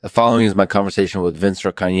The following is my conversation with Vince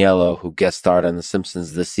Racaniello, who guest starred on The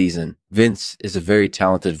Simpsons this season. Vince is a very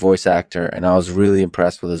talented voice actor, and I was really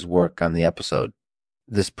impressed with his work on the episode.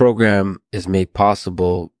 This program is made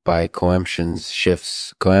possible by Coemptions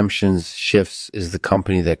Shifts. Coemptions Shifts is the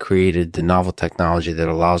company that created the novel technology that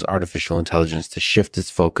allows artificial intelligence to shift its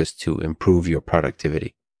focus to improve your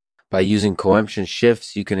productivity. By using coemption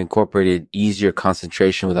shifts, you can incorporate easier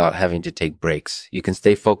concentration without having to take breaks. You can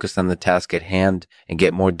stay focused on the task at hand and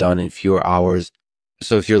get more done in fewer hours.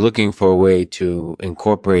 So if you're looking for a way to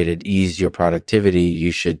incorporate and ease your productivity,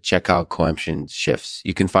 you should check out coemption shifts.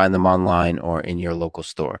 You can find them online or in your local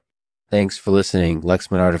store. Thanks for listening.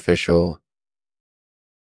 Lexman Artificial.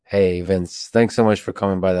 Hey, Vince, thanks so much for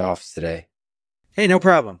coming by the office today. Hey, no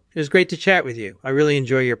problem. It was great to chat with you. I really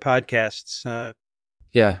enjoy your podcasts.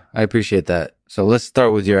 Yeah, I appreciate that. So let's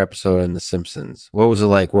start with your episode on The Simpsons. What was it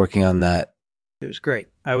like working on that? It was great.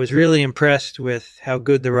 I was really impressed with how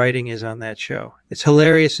good the writing is on that show. It's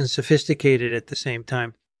hilarious and sophisticated at the same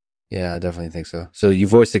time. Yeah, I definitely think so. So you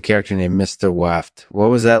voiced a character named Mr. Waft. What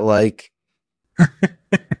was that like?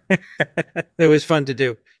 It was fun to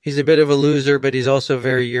do. He's a bit of a loser, but he's also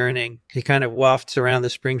very yearning. He kind of wafts around the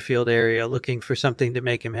Springfield area looking for something to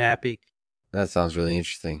make him happy. That sounds really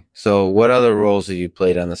interesting. So what other roles have you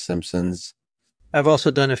played on The Simpsons? I've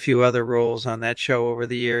also done a few other roles on that show over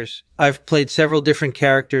the years. I've played several different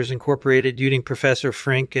characters, incorporated Yearning Professor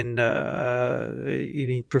Frink and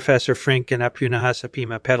Yearning Professor Frink and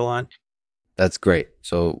Apunahasapima Pedalon. That's great.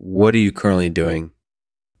 So what are you currently doing?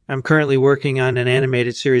 I'm currently working on an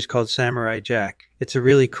animated series called Samurai Jack. It's a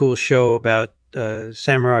really cool show about a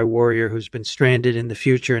samurai warrior who's been stranded in the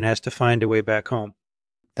future and has to find a way back home.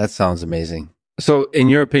 That sounds amazing. So in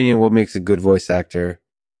your opinion, what makes a good voice actor?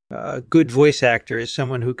 A good voice actor is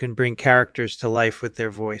someone who can bring characters to life with their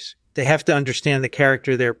voice. They have to understand the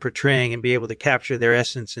character they're portraying and be able to capture their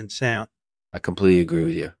essence in sound. I completely agree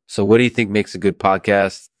with you. So what do you think makes a good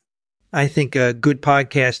podcast? I think a good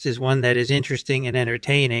podcast is one that is interesting and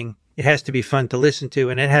entertaining. It has to be fun to listen to,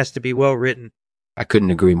 and it has to be well written. I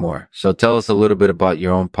couldn't agree more. So tell us a little bit about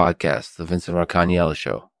your own podcast, The Vincent Racaniello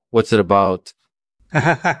Show. What's it about?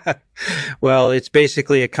 Well, it's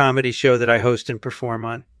basically a comedy show that I host and perform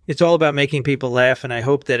on. It's all about making people laugh, and I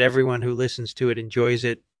hope that everyone who listens to it enjoys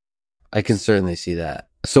it. I can certainly see that.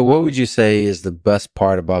 So what would you say is the best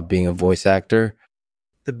part about being a voice actor?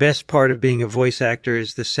 The best part of being a voice actor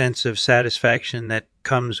is the sense of satisfaction that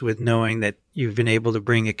comes with knowing that you've been able to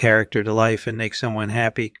bring a character to life and make someone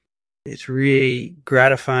happy. It's really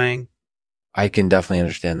gratifying. I can definitely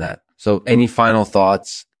understand that. So any final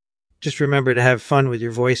thoughts? Just remember to have fun with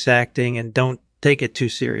your voice acting and don't take it too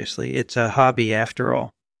seriously. It's a hobby after all.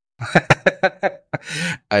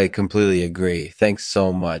 I completely agree. Thanks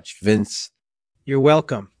so much. Vince You're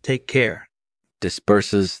welcome. Take care.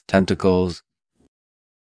 disperses tentacles.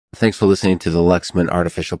 Thanks for listening to the Lexman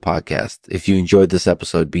Artificial Podcast. If you enjoyed this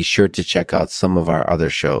episode, be sure to check out some of our other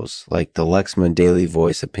shows, like the Lexman Daily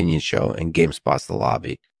Voice Opinion Show and GameSpot's The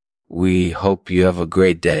Lobby. We hope you have a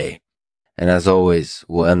great day. And as always,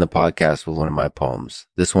 we'll end the podcast with one of my poems.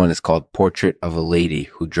 This one is called Portrait of a Lady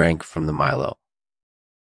Who Drank from the Milo.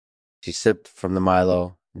 She sipped from the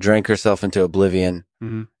Milo, drank herself into oblivion,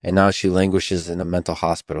 and now she languishes in a mental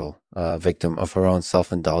hospital, victim of her own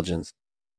self-indulgence.